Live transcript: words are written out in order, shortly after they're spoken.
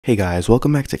Hey guys,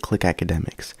 welcome back to Click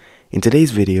Academics. In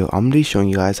today's video, I'm going to be showing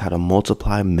you guys how to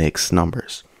multiply mixed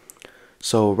numbers.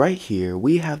 So right here,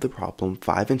 we have the problem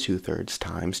 5 2/3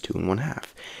 times 2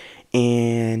 1/2.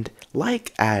 And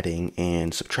like adding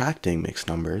and subtracting mixed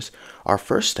numbers, our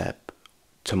first step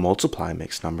to multiply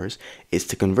mixed numbers is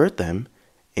to convert them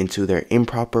into their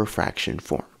improper fraction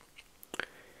form.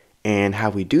 And how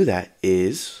we do that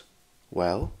is,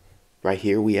 well, right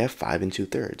here we have 5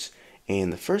 2/3.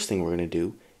 And the first thing we're going to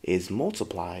do is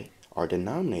multiply our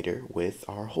denominator with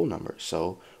our whole number.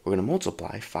 So we're going to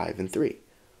multiply 5 and 3.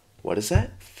 What is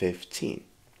that? 15.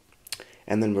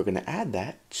 And then we're going to add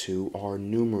that to our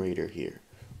numerator here,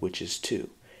 which is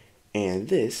 2. And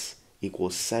this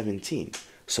equals 17.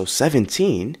 So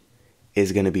 17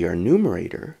 is going to be our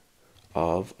numerator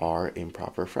of our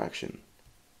improper fraction.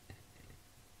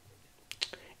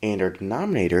 And our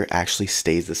denominator actually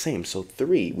stays the same. So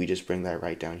 3, we just bring that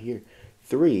right down here.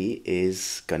 3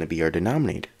 is going to be our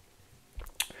denominator.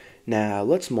 Now,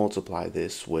 let's multiply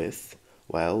this with,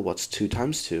 well, what's 2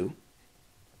 times 2?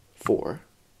 4.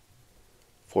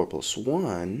 4 plus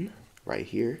 1, right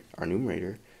here, our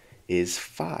numerator, is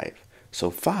 5.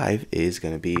 So 5 is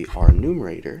going to be our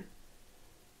numerator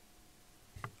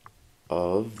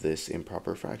of this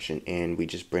improper fraction. And we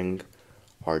just bring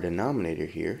our denominator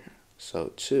here,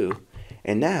 so 2.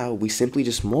 And now we simply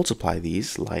just multiply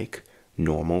these like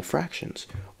normal fractions.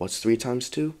 What's 3 times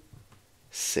 2?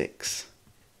 6.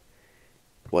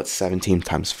 What's 17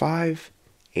 times 5?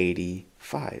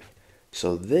 85.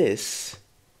 So this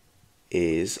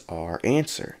is our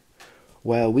answer.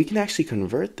 Well, we can actually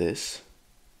convert this.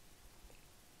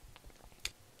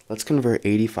 Let's convert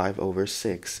 85 over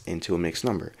 6 into a mixed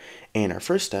number. And our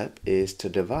first step is to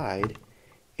divide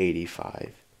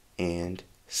 85 and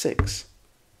 6.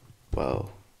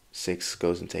 Well, 6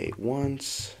 goes into 8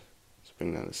 once.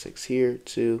 Bring down the 6 here,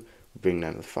 2, bring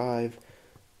down the 5.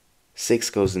 6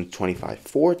 goes into 25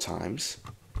 4 times,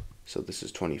 so this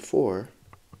is 24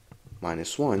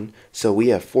 minus 1. So we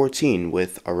have 14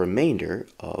 with a remainder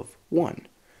of 1.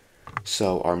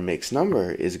 So our mixed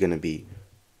number is going to be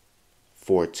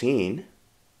 14.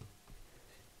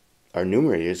 Our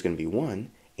numerator is going to be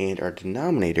 1, and our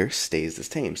denominator stays the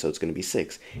same, so it's going to be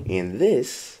 6. And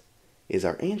this is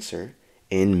our answer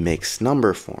in mixed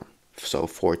number form. So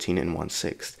 14 and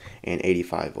 1/6, and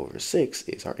 85 over 6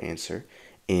 is our answer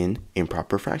in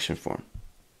improper fraction form.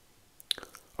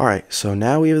 Alright, so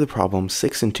now we have the problem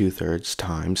 6 2/3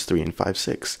 times 3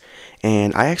 5/6.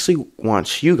 And I actually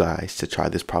want you guys to try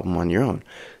this problem on your own.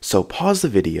 So pause the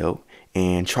video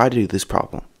and try to do this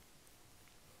problem.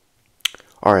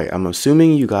 Alright, I'm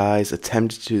assuming you guys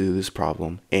attempted to do this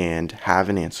problem and have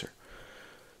an answer.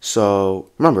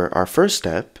 So remember, our first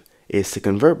step is to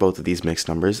convert both of these mixed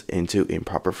numbers into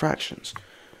improper fractions.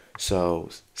 So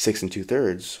 6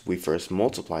 2/3, we first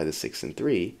multiply the 6 and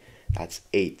 3, that's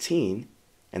 18,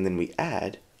 and then we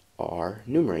add our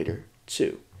numerator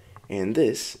 2, and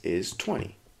this is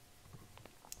 20.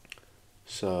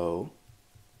 So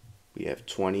we have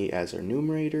 20 as our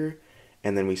numerator,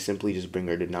 and then we simply just bring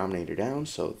our denominator down,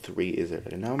 so 3 is our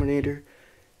denominator,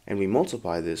 and we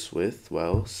multiply this with,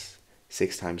 well,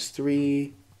 6 times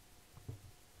 3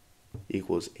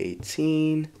 equals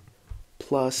 18,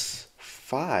 plus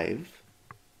 5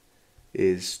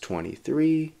 is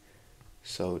 23,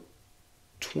 so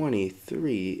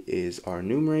 23 is our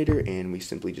numerator, and we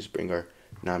simply just bring our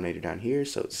denominator down here,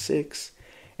 so it's 6.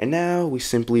 And now we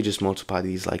simply just multiply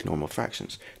these like normal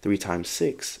fractions. 3 times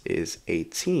 6 is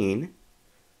 18.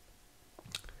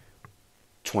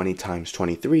 20 times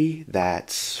 23,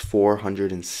 that's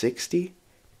 460.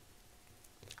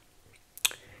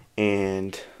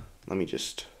 And let me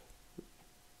just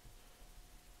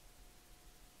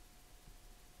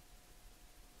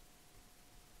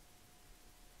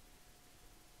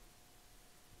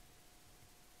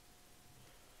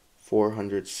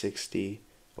 460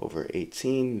 over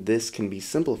 18. This can be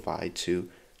simplified to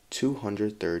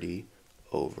 230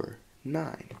 over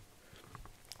 9.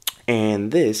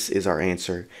 And this is our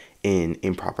answer in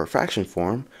improper fraction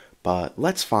form, but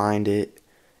let's find it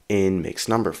in mixed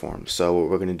number form. So what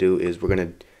we're going to do is we're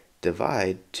going to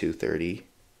divide 230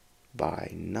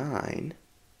 by 9.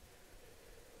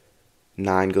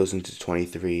 9 goes into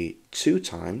 23 2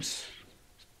 times.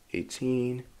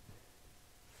 18,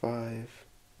 5.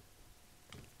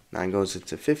 9 goes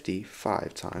into 50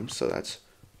 5 times, so that's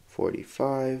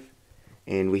 45.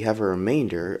 And we have a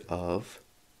remainder of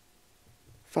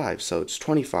 5, so it's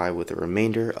 25 with a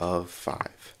remainder of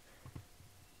 5.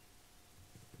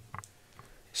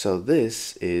 So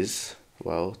this is,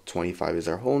 well, 25 is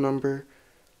our whole number,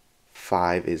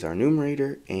 5 is our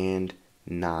numerator, and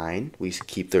 9, we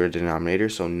keep the denominator,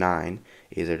 so 9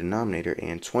 is our denominator,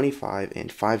 and 25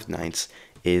 and 5/9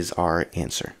 is our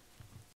answer.